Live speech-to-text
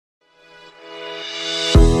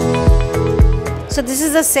So this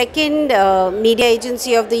is the second Media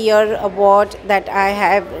Agency of the Year award that I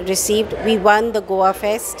have received. We won the Goa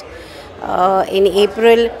Fest in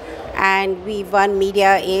April, and we won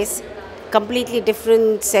Media Ace. Completely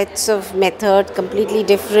different sets of method, completely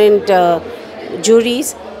different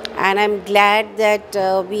juries, and I'm glad that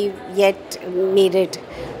we yet made it.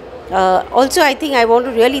 Also, I think I want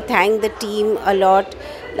to really thank the team a lot.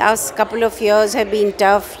 Last couple of years have been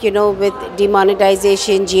tough, with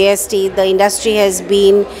demonetization, GST. The industry has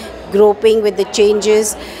been groping with the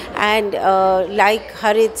changes, and like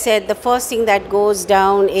Harit said, the first thing that goes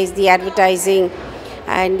down is the advertising.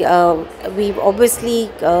 And we've obviously,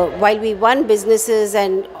 while we won businesses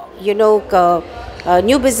and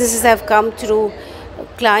new businesses have come through,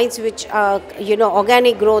 clients which are,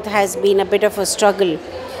 organic growth has been a bit of a struggle.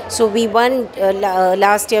 So we won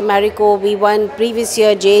last year Marico, we won previous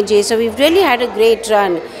year J&J. So we've really had a great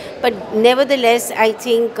run. But nevertheless, I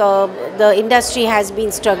think the industry has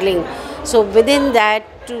been struggling. So within that,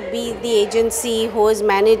 to be the agency who has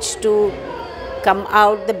managed to come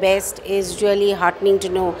out the best is really heartening to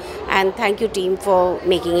know. And thank you, team, for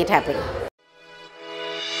making it happen.